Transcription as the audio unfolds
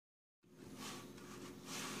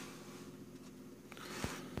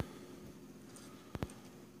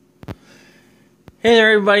Hey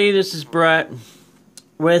there everybody, this is Brett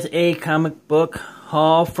with a comic book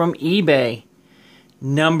haul from eBay,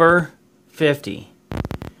 number 50.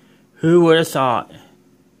 Who would have thought?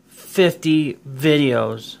 50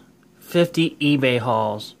 videos, 50 eBay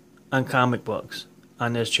hauls on comic books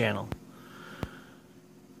on this channel.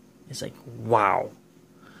 It's like, wow.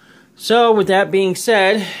 So with that being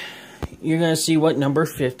said, you're going to see what number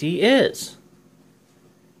 50 is.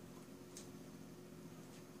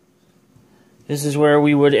 This is where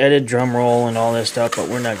we would edit drum roll and all this stuff, but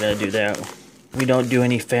we're not going to do that. We don't do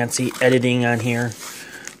any fancy editing on here.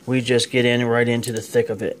 We just get in right into the thick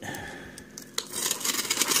of it.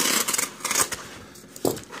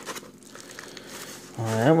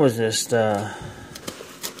 Well, that was just, I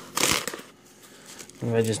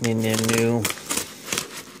just need a new.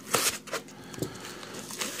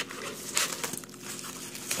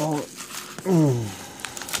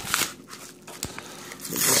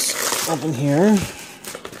 Up in here.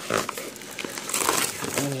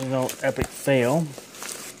 There's no epic fail.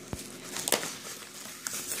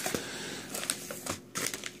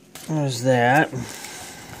 There's that.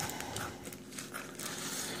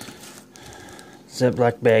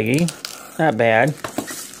 Ziploc baggie. Not bad.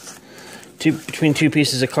 Between two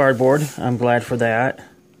pieces of cardboard. I'm glad for that.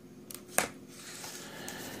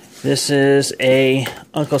 This is a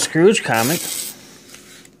Uncle Scrooge comic.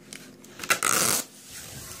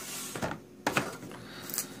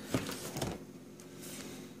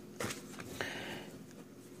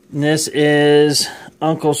 And this is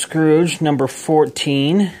Uncle Scrooge number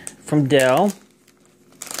 14 from Dell.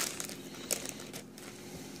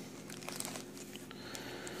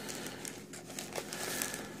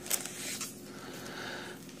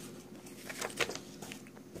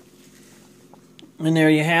 And there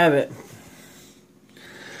you have it.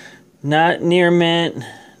 Not near mint,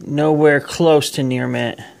 nowhere close to near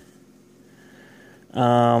mint.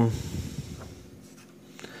 Not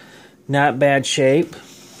bad shape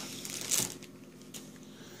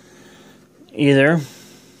either.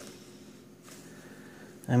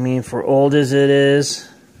 I mean, for old as it is,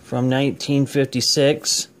 from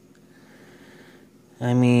 1956,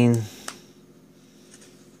 I mean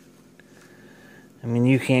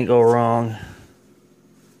you can't go wrong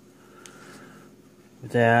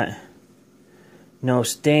with that. No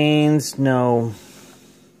stains, no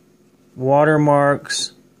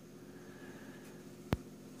watermarks.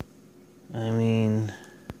 I mean,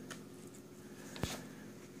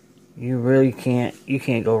 you really can't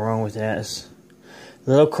go wrong with that. It's a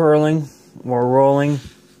little curling, more rolling.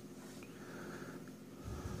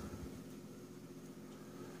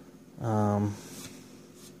 A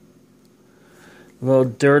little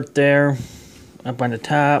dirt there up on the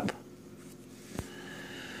top.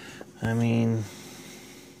 I mean,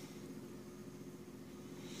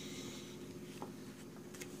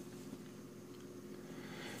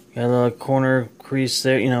 got a little corner crease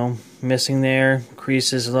there, you know, missing there.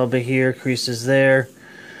 Creases a little bit here, creases there.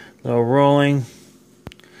 A little rolling.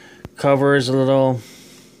 Cover is a little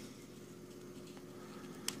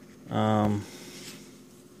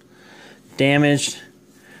damaged.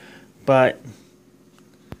 But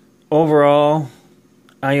overall,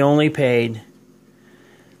 I only paid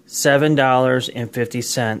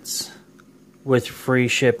 $7.50 with free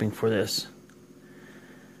shipping for this.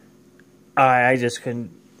 I just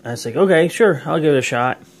couldn't. I was like, okay, sure, I'll give it a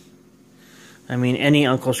shot. I mean, any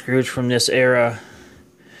Uncle Scrooge from this era,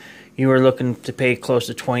 you were looking to pay close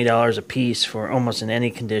to $20 a piece for almost in any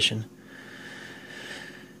condition.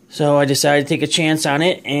 So I decided to take a chance on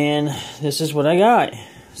it, and this is what I got.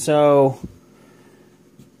 So,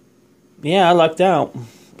 yeah, I lucked out.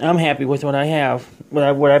 I'm happy with what I have,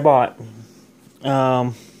 what I bought.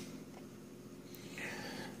 I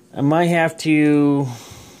might have to,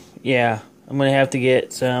 yeah, I'm going to have to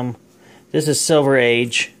get some, this is Silver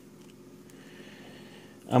Age.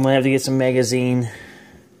 I'm going to have to get some magazine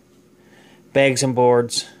bags and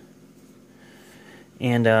boards.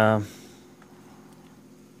 And I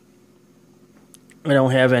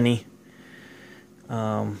don't have any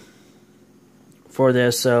for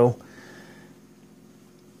this, so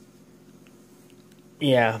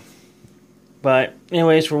yeah. But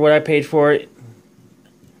anyways, for what I paid for it,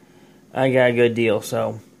 I got a good deal.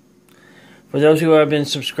 So for those who have been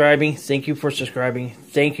subscribing, thank you for subscribing.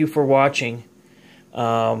 Thank you for watching.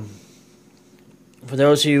 For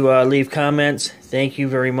those who leave comments, thank you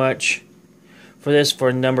very much for this,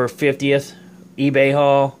 for number 50th eBay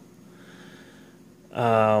haul.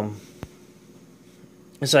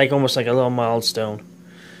 It's like almost like a little milestone,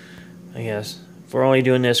 I guess, for only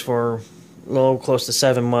doing this for a little close to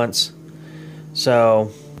 7 months.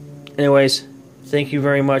 So anyways, thank you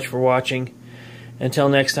very much for watching, Until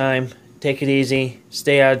next time, take it easy.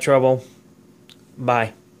 Stay out of trouble.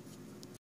 Bye.